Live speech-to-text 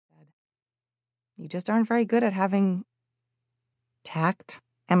You just aren't very good at having tact,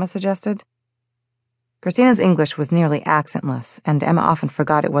 Emma suggested. Christina's English was nearly accentless, and Emma often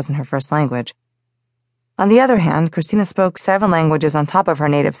forgot it wasn't her first language. On the other hand, Christina spoke 7 languages on top of her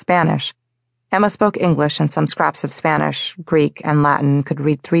native Spanish. Emma spoke English and some scraps of Spanish, Greek, and Latin, could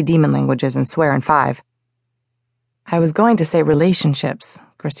read 3 demon languages and swear in 5. I was going to say relationships,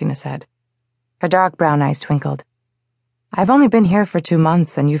 Christina said. Her dark brown eyes twinkled. I've only been here for 2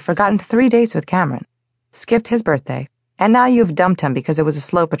 months, and you've forgotten 3 dates with Cameron, skipped his birthday, and now you've dumped him because it was a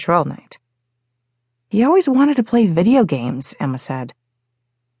slow patrol night. He always wanted to play video games, Emma said.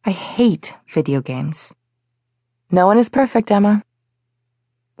 I hate video games. No one is perfect, Emma.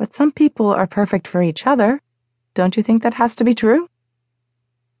 But some people are perfect for each other. Don't you think that has to be true?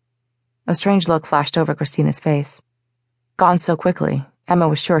 A strange look flashed over Christina's face. Gone so quickly, Emma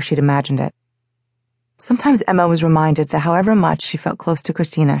was sure she'd imagined it. Sometimes Emma was reminded that however much she felt close to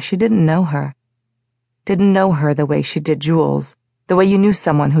Christina, she didn't know her. Didn't know her the way she did Jules, the way you knew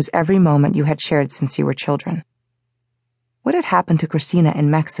someone whose every moment you had shared since you were children. What had happened to Christina in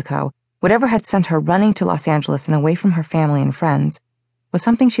Mexico, whatever had sent her running to Los Angeles and away from her family and friends, was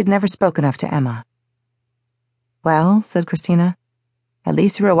something she'd never spoken of to Emma. Well, said Christina, at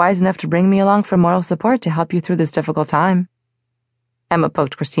least you were wise enough to bring me along for moral support to help you through this difficult time. Emma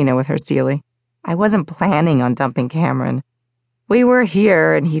poked Christina with her steely. I wasn't planning on dumping Cameron. We were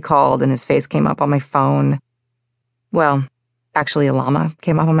here, and he called, and his face came up on my phone. Well, actually, a llama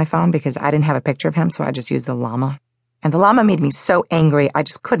came up on my phone because I didn't have a picture of him, so I just used the llama. And the llama made me so angry, I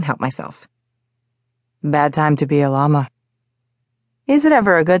just couldn't help myself. Bad time to be a llama. Is it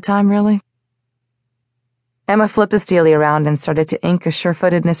ever a good time, really? Emma flipped the steely around and started to ink a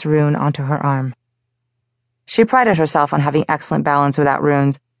sure-footedness rune onto her arm. She prided herself on having excellent balance without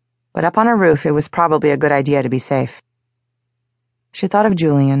runes, but up on her roof it was probably a good idea to be safe. She thought of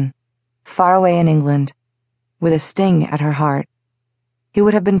Julian, far away in England, with a sting at her heart. He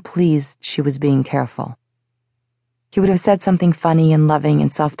would have been pleased she was being careful. He would have said something funny and loving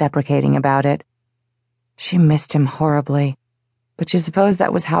and self-deprecating about it. She missed him horribly, but she supposed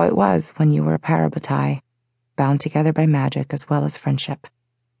that was how it was when you were a parabatai, bound together by magic as well as friendship.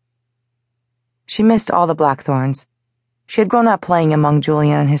 She missed all the Blackthorns. She had grown up playing among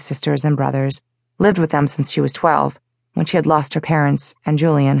Julian and his sisters and brothers, lived with them since she was 12, when she had lost her parents, and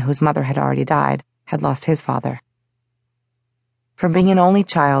Julian, whose mother had already died, had lost his father. From being an only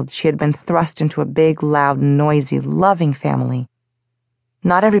child, she had been thrust into a big, loud, noisy, loving family.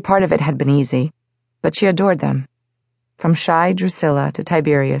 Not every part of it had been easy, but she adored them. From shy Drusilla to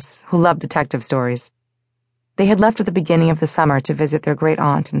Tiberius, who loved detective stories. They had left at the beginning of the summer to visit their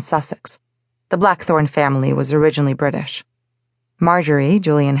great-aunt in Sussex. The Blackthorn family was originally British. Marjorie,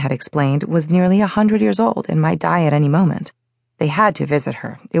 Julian had explained, was nearly 100 years old and might die at any moment. They had to visit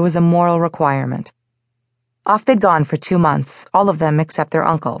her. It was a moral requirement. Off they'd gone for 2 months, all of them except their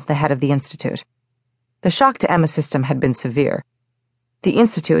uncle, the head of the Institute. The shock to Emma's system had been severe. The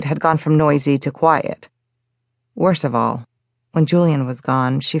Institute had gone from noisy to quiet. Worst of all, when Julian was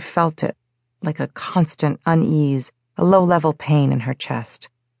gone, she felt it, like a constant unease, a low-level pain in her chest.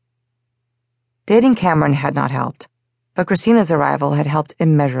 Dating Cameron had not helped, but Christina's arrival had helped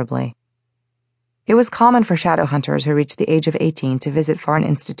immeasurably. It was common for shadow hunters who reached the age of 18 to visit foreign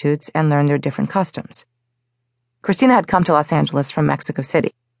institutes and learn their different customs. Christina had come to Los Angeles from Mexico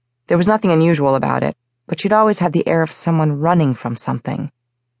City. There was nothing unusual about it, but she'd always had the air of someone running from something.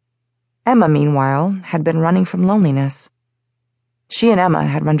 Emma, meanwhile, had been running from loneliness. She and Emma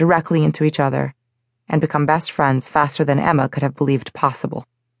had run directly into each other and become best friends faster than Emma could have believed possible.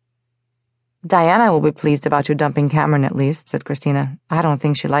 Diana will be pleased about you dumping Cameron at least, said Christina. I don't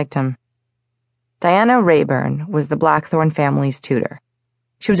think she liked him. Diana Rayburn was the Blackthorn family's tutor.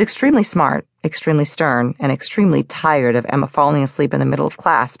 She was extremely smart, extremely stern, and extremely tired of Emma falling asleep in the middle of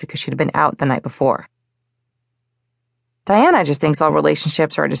class because she'd been out the night before. Diana just thinks all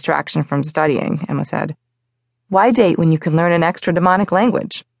relationships are a distraction from studying, Emma said. Why date when you can learn an extra demonic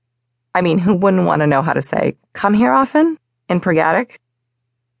language? I mean, who wouldn't want to know how to say, come here often? In Pergatic?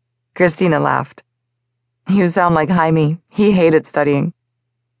 Christina laughed. You sound like Jaime. He hated studying.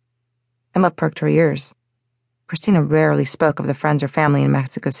 Emma perked her ears. Christina rarely spoke of the friends or family in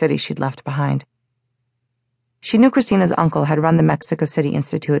Mexico City she'd left behind. She knew Christina's uncle had run the Mexico City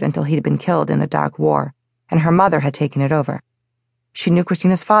Institute until he'd been killed in the Dark War, and her mother had taken it over. She knew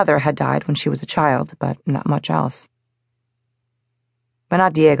Christina's father had died when she was a child, but not much else. But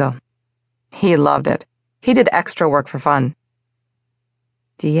not Diego. He loved it. He did extra work for fun.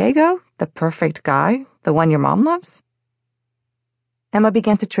 Diego? The perfect guy? The one your mom loves? Emma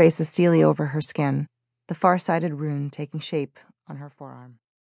began to trace a steely over her skin, the far-sided rune taking shape on her forearm.